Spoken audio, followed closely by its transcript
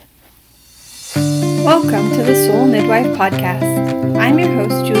Welcome to the Soul Midwife Podcast. I'm your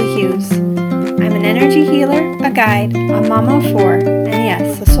host, Julie Hughes. I'm an energy healer, a guide, a mama of four, and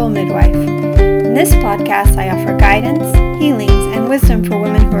yes, a soul midwife. In this podcast, I offer guidance, healings, and wisdom for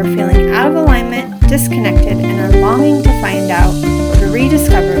women who are feeling out of alignment, disconnected, and are longing to find out or to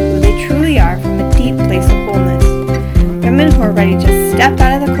rediscover who they truly are from a deep place of wholeness. Women who are ready to step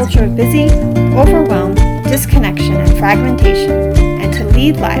out of the culture of busy, overwhelmed, disconnection, and fragmentation, and to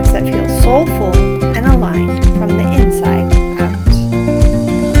lead lives that feel soulful and aligned from the inside out.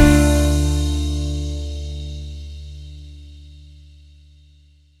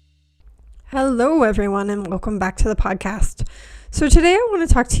 Hello, everyone, and welcome back to the podcast. So today I want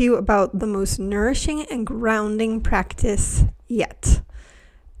to talk to you about the most nourishing and grounding practice yet.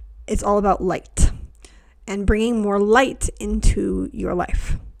 It's all about light and bringing more light into your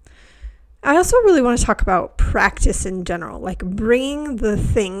life. I also really want to talk about practice in general, like bringing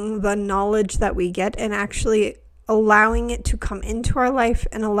the knowledge that we get and actually allowing it to come into our life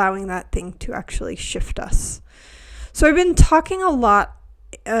and allowing that thing to actually shift us. So I've been talking a lot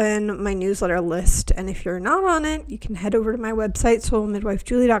in my newsletter list, and if you're not on it, you can head over to my website,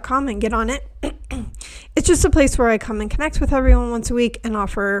 soulmidwifejulie.com, and get on it. It's just a place where I come and connect with everyone once a week and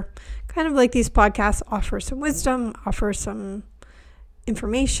offer kind of like these podcasts, offer some wisdom, offer some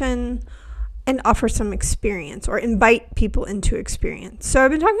information, and offer some experience or invite people into experience. So I've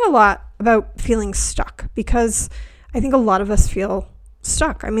been talking a lot about feeling stuck because I think a lot of us feel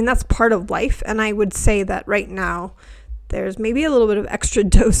stuck. I mean, that's part of life. And I would say that right now, there's maybe a little bit of extra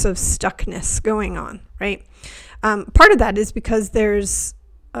dose of stuckness going on, right? Part of that is because there's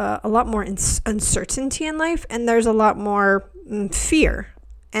a lot more uncertainty in life, and there's a lot more fear.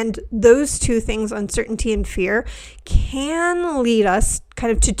 And those two things, uncertainty and fear, can lead us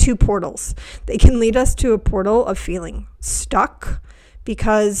kind of to two portals. They can lead us to a portal of feeling stuck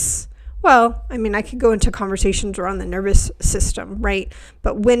because, well, I mean, I could go into conversations around the nervous system, right?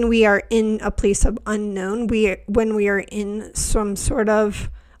 But when we are in a place of unknown, when we are in some sort of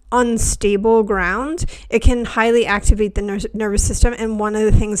unstable ground, it can highly activate the nervous system. And one of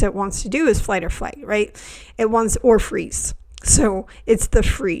the things it wants to do is flight or flight, right? It wants, or freeze. So it's the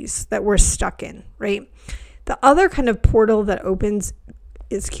freeze that we're stuck in, right? The other kind of portal that opens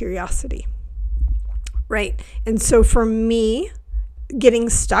is curiosity, right? And so for me, getting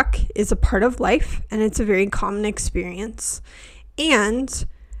stuck is a part of life, and it's a very common experience. And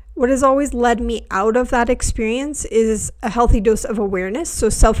what has always led me out of that experience is a healthy dose of awareness. So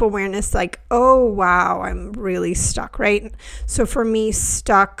self-awareness, like, oh, wow, I'm really stuck, right? So for me,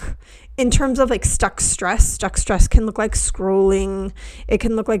 stuck in terms of like stuck stress can look like scrolling. It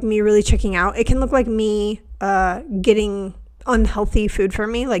can look like me really checking out. It can look like me getting unhealthy food for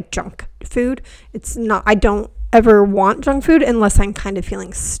me, like junk food. It's not, I don't ever want junk food unless I'm kind of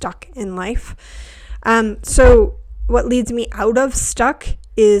feeling stuck in life. So what leads me out of stuck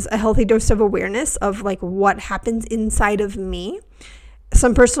is a healthy dose of awareness of like what happens inside of me.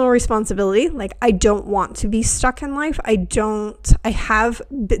 Some personal responsibility, like I don't want to be stuck in life. There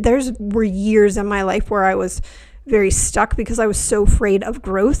were years in my life where I was very stuck because I was so afraid of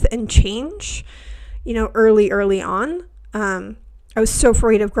growth and change, early on. I was so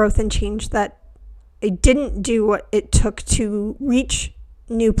afraid of growth and change that I didn't do what it took to reach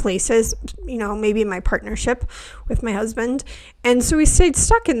new places, maybe in my partnership with my husband. And so we stayed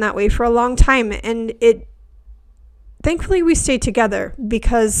stuck in that way for a long time. And thankfully we stayed together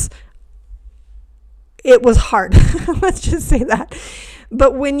because it was hard. Let's just say that.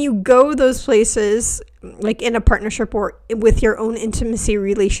 But when you go those places, like in a partnership or with your own intimacy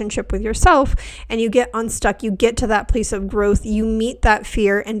relationship with yourself, and you get unstuck, you get to that place of growth, you meet that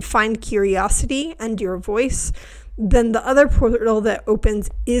fear and find curiosity and your voice, then the other portal that opens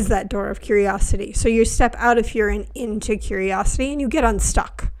is that door of curiosity. So you step out of fear and into curiosity and you get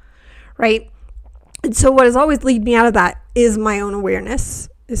unstuck, right? And so what has always led me out of that is my own awareness,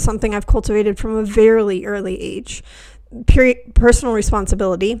 is something I've cultivated from a very early age. Personal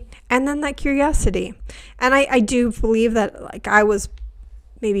responsibility, and then that curiosity. And I do believe that like I was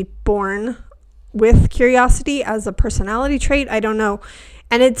maybe born with curiosity as a personality trait. I don't know.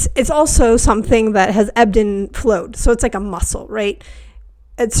 And it's also something that has ebbed and flowed. So it's like a muscle, right?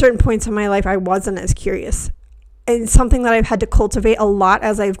 At certain points in my life, I wasn't as curious. And it's something that I've had to cultivate a lot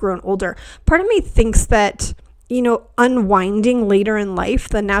as I've grown older. Part of me thinks that, unwinding later in life,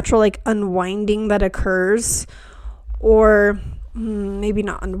 the natural like unwinding that occurs, or maybe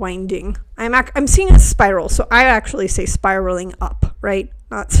not unwinding. I'm seeing a spiral. So I actually say spiraling up, right?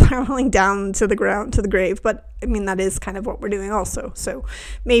 Not spiraling down to the ground, to the grave. But I mean, that is kind of what we're doing also. So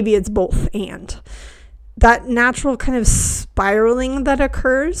maybe it's both and. That natural kind of spiraling that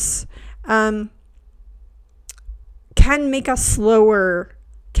occurs can make us slower,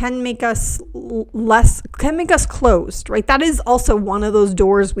 can make us less, can make us closed, right? That is also one of those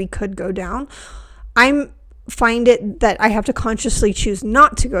doors we could go down. I find it that I have to consciously choose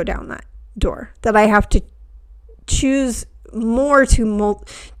not to go down that door, that I have to choose more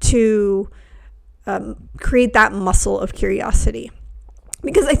to create that muscle of curiosity.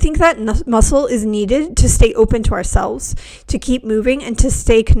 Because I think that muscle is needed to stay open to ourselves, to keep moving, and to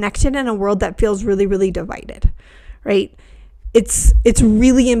stay connected in a world that feels really, really divided, right? It's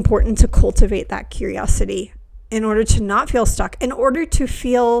really important to cultivate that curiosity in order to not feel stuck, in order to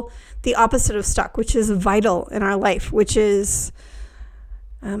feel the opposite of stuck, which is vital in our life, which is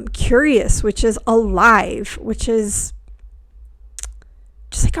curious, which is alive, which is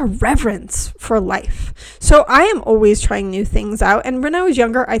just like a reverence for life. So I am always trying new things out. And when I was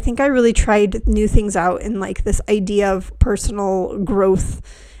younger, I think I really tried new things out in like this idea of personal growth.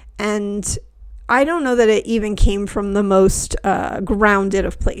 And I don't know that it even came from the most grounded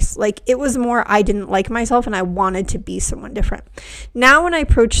of place. Like it was more, I didn't like myself and I wanted to be someone different. Now when I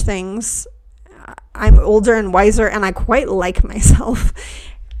approach things, I'm older and wiser and I quite like myself.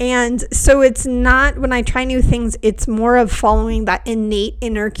 And so it's not, when I try new things, it's more of following that innate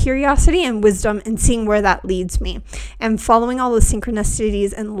inner curiosity and wisdom and seeing where that leads me and following all the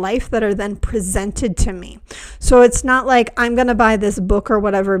synchronicities in life that are then presented to me. So it's not like I'm going to buy this book or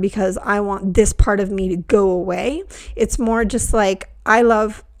whatever because I want this part of me to go away. It's more just like I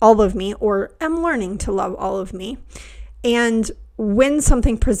love all of me, or am learning to love all of me. And when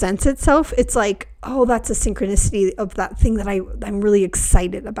something presents itself, it's like, oh, that's a synchronicity of that thing that I'm really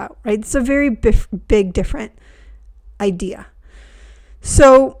excited about, right? It's a very big, different idea.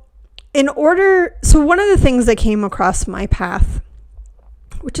 So one of the things that came across my path,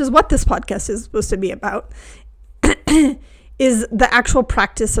 which is what this podcast is supposed to be about, is the actual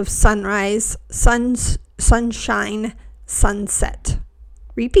practice of sunrise, sunshine, sunset,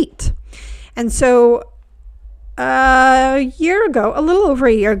 repeat. And so a little over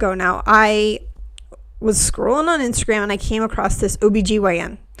a year ago now, I was scrolling on Instagram and I came across this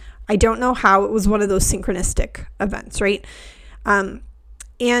OBGYN. I don't know how, it was one of those synchronistic events, right?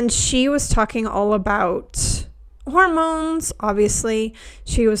 And she was talking all about hormones, obviously.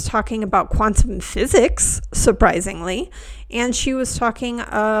 She was talking about quantum physics, surprisingly. And she was talking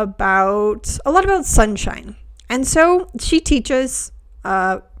a lot about sunshine. And so she teaches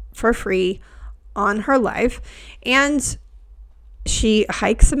for free on her live, and she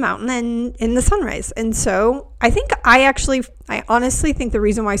hikes a mountain in the sunrise. And so I honestly think the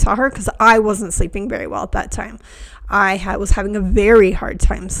reason why I saw her, because I wasn't sleeping very well at that time. I was having a very hard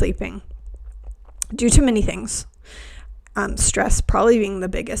time sleeping due to many things, stress probably being the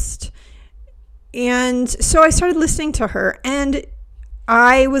biggest. And so I started listening to her, and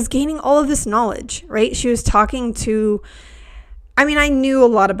I was gaining all of this knowledge, right? She was talking to, I knew a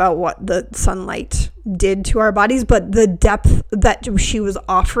lot about what the sunlight did to our bodies, but the depth that she was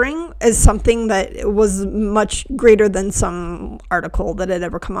offering is something that was much greater than some article that had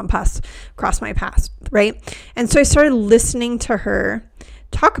ever come across my path, right? And so I started listening to her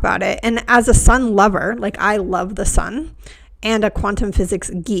talk about it. And as a sun lover, like I love the sun, and a quantum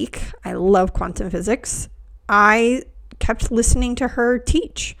physics geek, I love quantum physics, I kept listening to her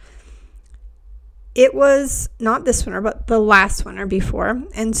teach. It was not this winter, but the last winter before.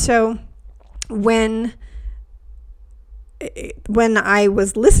 And so when I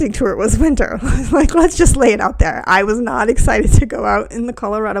was listening to her, it was winter. Like, let's just lay it out there. I was not excited to go out in the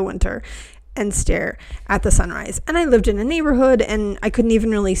Colorado winter and stare at the sunrise. And I lived in a neighborhood and I couldn't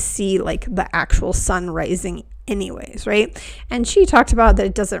even really see like the actual sun rising anyways, right? And she talked about that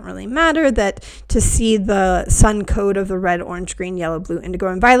it doesn't really matter, that to see the sun code of the red, orange, green, yellow, blue, indigo,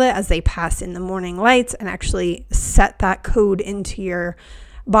 and violet as they pass in the morning lights and actually set that code into your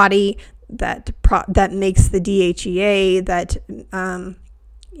body, that makes the DHEA, that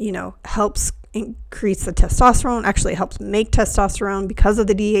helps increase the testosterone, actually helps make testosterone because of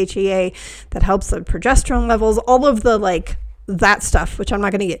the DHEA, that helps the progesterone levels, all of the that stuff, which I'm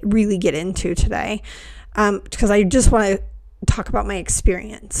not going to really get into today, because I just want to talk about my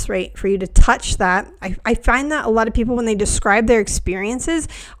experience, right? For you to touch that. I find that a lot of people, when they describe their experiences,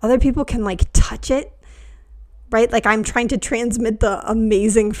 other people can touch it, right? Like I'm trying to transmit the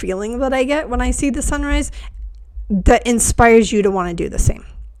amazing feeling that I get when I see the sunrise that inspires you to want to do the same,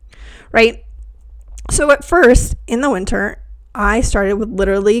 right? So at first in the winter, I started with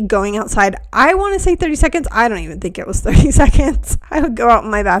literally going outside. I want to say 30 seconds. I don't even think it was 30 seconds. I would go out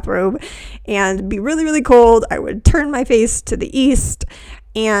in my bathrobe and be really, really cold. I would turn my face to the east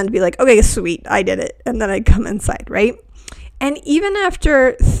and be like, okay, sweet, I did it. And then I'd come inside, right? And even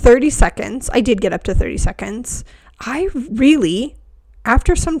after 30 seconds, I did get up to 30 seconds. I really,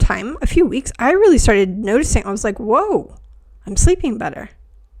 after some time, a few weeks, I really started noticing, I was like, whoa, I'm sleeping better.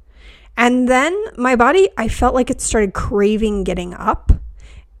 And then my body, I felt like it started craving getting up.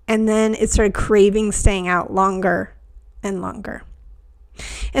 And then it started craving staying out longer and longer.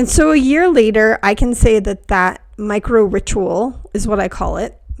 And so a year later, I can say that micro ritual is what I call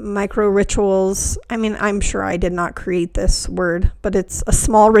it. Micro rituals, I mean, I'm sure I did not create this word, but it's a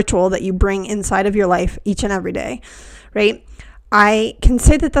small ritual that you bring inside of your life each and every day, right? I can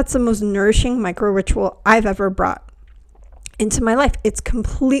say that that's the most nourishing micro ritual I've ever brought into my life. It's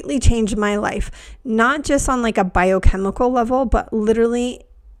completely changed my life, not just on like a biochemical level, but literally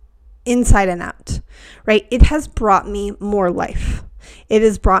inside and out, right? It has brought me more life. It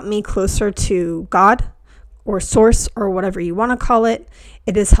has brought me closer to God or source or whatever you want to call it.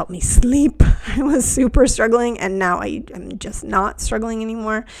 It has helped me sleep. I was super struggling, and now I am just not struggling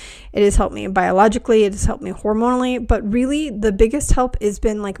anymore. It has helped me biologically. It has helped me hormonally. But really, the biggest help has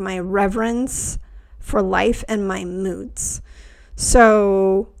been like my reverence for life and my moods.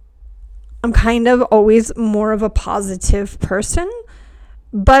 So I'm kind of always more of a positive person,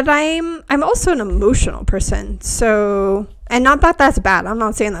 but I'm also an emotional person. So, and not that that's bad. I'm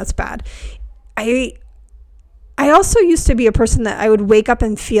not saying that's bad. I also used to be a person that I would wake up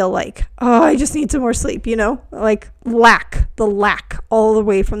and feel like, oh, I just need some more sleep, like the lack all the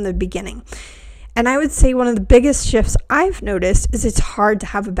way from the beginning. And I would say one of the biggest shifts I've noticed is it's hard to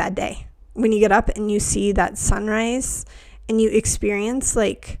have a bad day. When you get up and you see that sunrise and you experience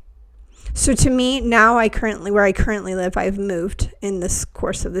so to me now, where I currently live, I've moved in this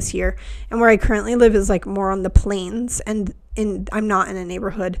course of this year, and where I currently live is like more on the plains, and I'm not in a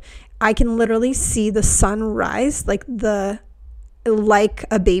neighborhood. I can literally see the sun rise like a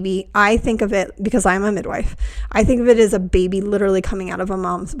baby. I think of it, because I'm a midwife, I think of it as a baby literally coming out of a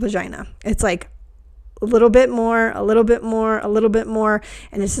mom's vagina. It's like a little bit more, a little bit more, a little bit more,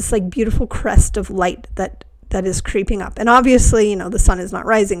 and it's this like beautiful crest of light that is creeping up. And obviously, the sun is not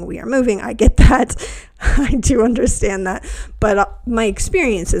rising. We are moving. I get that. I do understand that. But my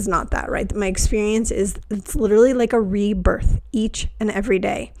experience is not that, right? My experience is it's literally like a rebirth each and every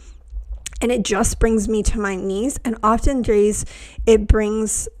day. And it just brings me to my knees. And often days it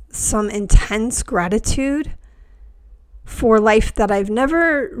brings some intense gratitude for life that I've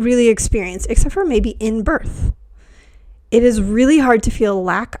never really experienced, except for maybe in birth. It is really hard to feel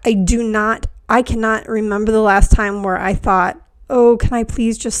lack. I cannot remember the last time where I thought, oh, can I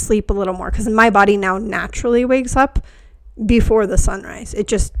please just sleep a little more? Because my body now naturally wakes up before the sunrise. It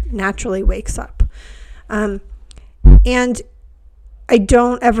just naturally wakes up. And I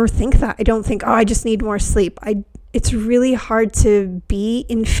don't ever think that. I don't think, oh, I just need more sleep. It's really hard to be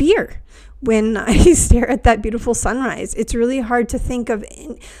in fear when I stare at that beautiful sunrise. It's really hard to think of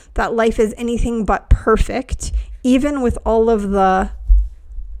that life is anything but perfect, even with all of the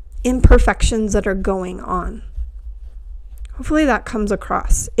imperfections that are going on. Hopefully that comes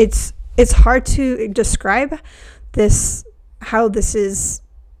across. It's hard to describe how this is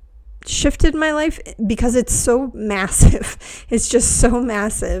shifted my life, because it's so massive. It's just so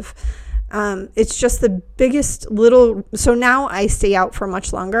massive. It's just the biggest so now I stay out for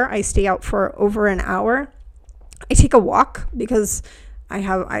much longer. I stay out for over an hour. I take a walk because I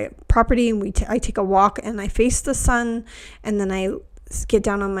have property, and I take a walk and I face the sun, and then I get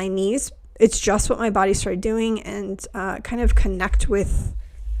down on my knees. It's just what my body started doing, and kind of connect with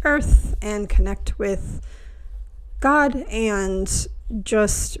earth and connect with God, and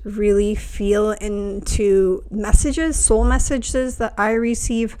just really feel into soul messages that I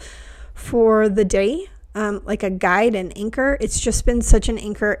receive for the day, like a guide and anchor. It's just been such an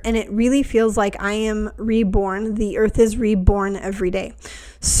anchor, and it really feels like I am reborn. The earth is reborn every day.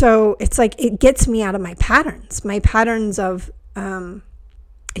 So it's like it gets me out of my patterns of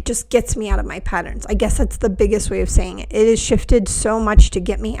it just gets me out of my patterns. I guess that's the biggest way of saying it. It has shifted so much to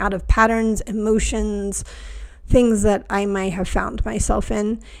get me out of patterns, emotions, things that I might have found myself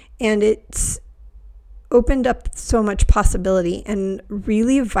in. And it's opened up so much possibility and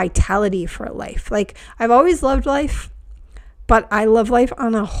really vitality for life. Like, I've always loved life, but I love life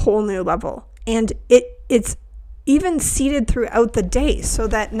on a whole new level. And it's even seeded throughout the day, so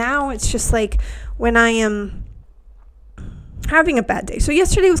that now it's just like when I am having a bad day. So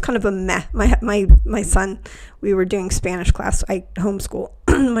yesterday was kind of a meh. My son, we were doing Spanish class. I homeschool.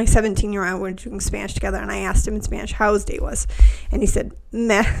 My 17-year-old, we're doing Spanish together, and I asked him in Spanish how his day was. And he said,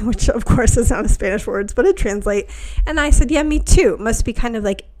 meh, which of course is not a Spanish word, but it translates. And I said, yeah, me too. Must be kind of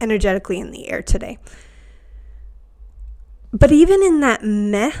like energetically in the air today. But even in that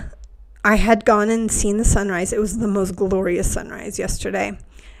meh, I had gone and seen the sunrise. It was the most glorious sunrise yesterday.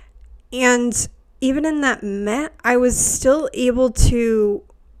 And even in that met, I was still able to,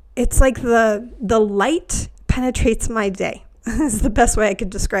 it's like the light penetrates my day is the best way I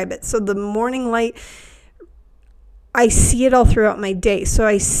could describe it. So the morning light, I see it all throughout my day. So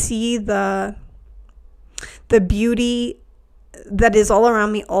I see the beauty that is all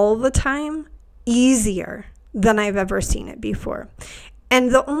around me all the time easier than I've ever seen it before.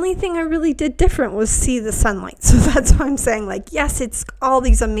 And the only thing I really did different was see the sunlight. So that's why I'm saying, like, yes, it's all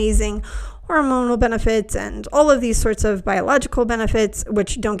these amazing hormonal benefits and all of these sorts of biological benefits,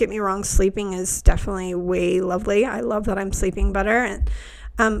 which, don't get me wrong, sleeping is definitely way lovely. I love that I'm sleeping better.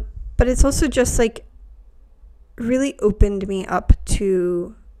 And but it's also just like really opened me up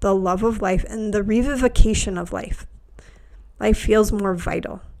to the love of life and the revivification of life. Life feels more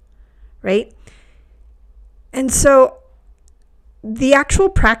vital, right? And so the actual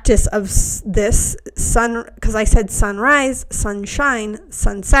practice of this because I said sunrise, sunshine,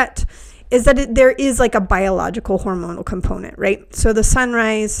 sunset, is that there is like a biological hormonal component, right? So the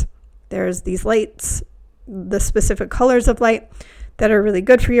sunrise, there's these lights, the specific colors of light that are really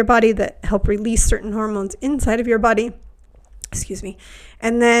good for your body that help release certain hormones inside of your body. Excuse me.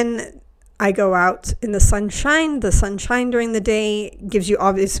 And then I go out in the sunshine. The sunshine during the day gives you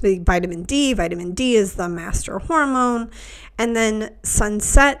obviously vitamin D. Vitamin D is the master hormone. And then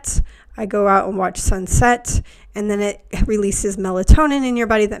sunset, I go out and watch sunset, and then it releases melatonin in your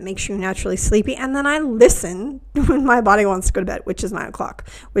body that makes you naturally sleepy. And then I listen when my body wants to go to bed, which is 9 o'clock,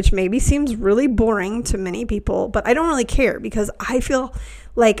 which maybe seems really boring to many people, but I don't really care because I feel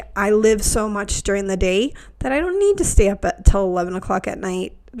like I live so much during the day that I don't need to stay up till 11 o'clock at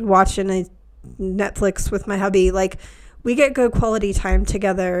night watching a Netflix with my hubby. Like, we get good quality time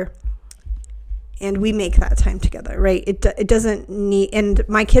together and we make that time together, right? It doesn't need, and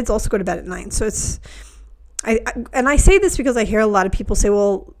my kids also go to bed at 9. So it's, I say this because I hear a lot of people say,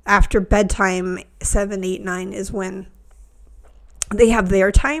 well, after bedtime, 7, 8, 9 is when they have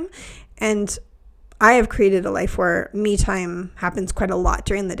their time. And I have created a life where me time happens quite a lot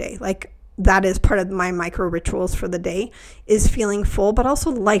during the day. Like, that is part of my micro rituals for the day, is feeling full, but also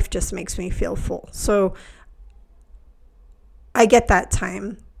life just makes me feel full. So I get that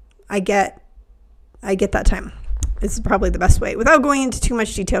time. I get that time. It's probably the best way without going into too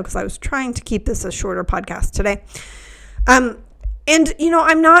much detail, because I was trying to keep this a shorter podcast today. And,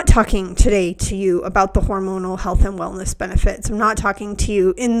 I'm not talking today to you about the hormonal health and wellness benefits. I'm not talking to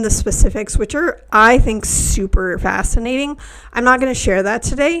you in the specifics, which are, I think, super fascinating. I'm not going to share that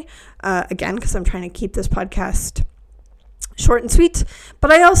today, again, because I'm trying to keep this podcast short and sweet.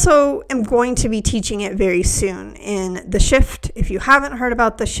 But I also am going to be teaching it very soon in The Shift. If you haven't heard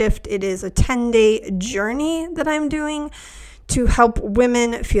about The Shift, it is a 10-day journey that I'm doing to help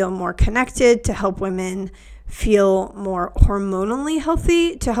women feel more connected, to help women feel more hormonally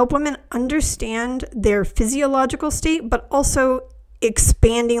healthy, to help women understand their physiological state, but also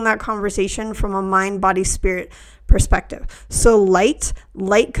expanding that conversation from a mind, body, spirit perspective. So light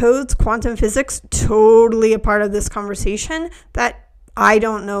codes, quantum physics, totally a part of this conversation that I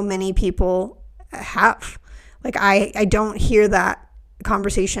don't know many people have. Like, I don't hear that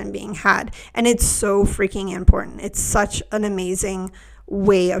conversation being had, and it's so freaking important. It's such an amazing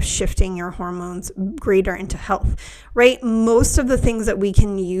way of shifting your hormones greater into health, right? Most of the things that we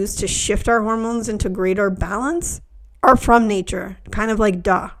can use to shift our hormones into greater balance are from nature, kind of like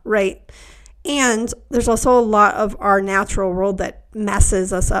duh, right? And there's also a lot of our natural world that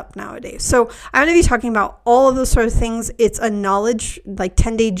messes us up nowadays. So I'm going to be talking about all of those sort of things. It's a knowledge, like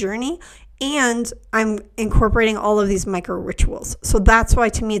 10-day journey, and I'm incorporating all of these micro rituals. So that's why,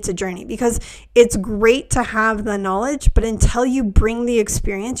 to me, it's a journey, because it's great to have the knowledge, but until you bring the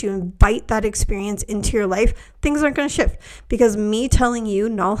experience, you invite that experience into your life, things aren't going to shift. Because me telling you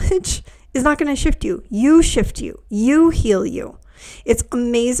knowledge is not going to shift you. You shift you. You heal you. It's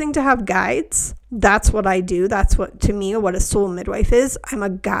amazing to have guides. That's what I do. That's what, to me, what a soul midwife is. I'm a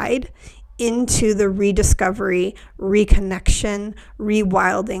guide into the rediscovery, reconnection,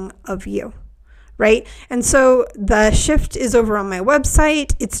 rewilding of you, right? And so the shift is over on my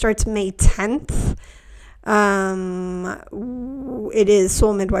website. It starts May 10th. It is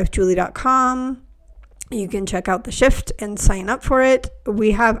soulmidwifejulie.com. You can check out the shift and sign up for it.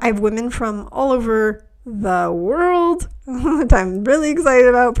 I have women from all over the world that I'm really excited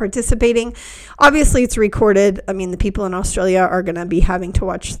about participating. Obviously, it's recorded. I mean, the people in Australia are going to be having to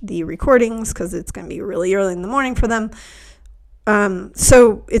watch the recordings because it's going to be really early in the morning for them.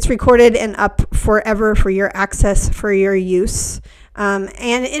 So it's recorded and up forever for your access, for your use. And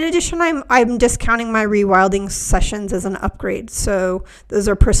in addition, I'm discounting my rewilding sessions as an upgrade. So those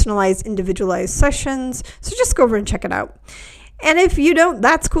are personalized, individualized sessions. So just go over and check it out. And if you don't,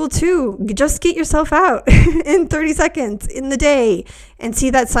 that's cool too. Just get yourself out in 30 seconds in the day and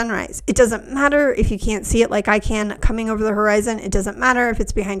see that sunrise. It doesn't matter if you can't see it like I can coming over the horizon. It doesn't matter if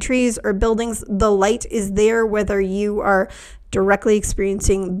it's behind trees or buildings. The light is there whether you are directly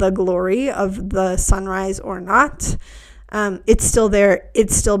experiencing the glory of the sunrise or not. It's still there.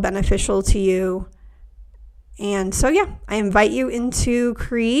 It's still beneficial to you. And so, yeah, I invite you into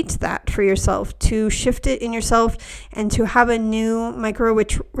create that for yourself, to shift it in yourself and to have a new micro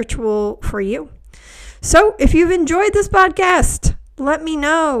ritual for you. So if you've enjoyed this podcast, let me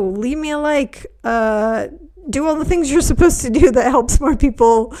know. Leave me a like. Do all the things you're supposed to do that helps more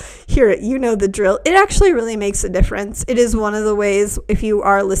people hear it. You know the drill. It actually really makes a difference. It is one of the ways, if you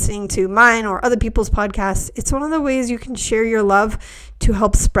are listening to mine or other people's podcasts, it's one of the ways you can share your love to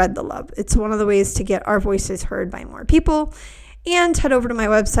help spread the love. It's one of the ways to get our voices heard by more people. And head over to my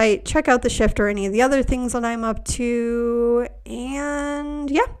website, check out the shift or any of the other things that I'm up to. And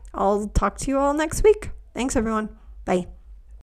yeah, I'll talk to you all next week. Thanks, everyone. Bye.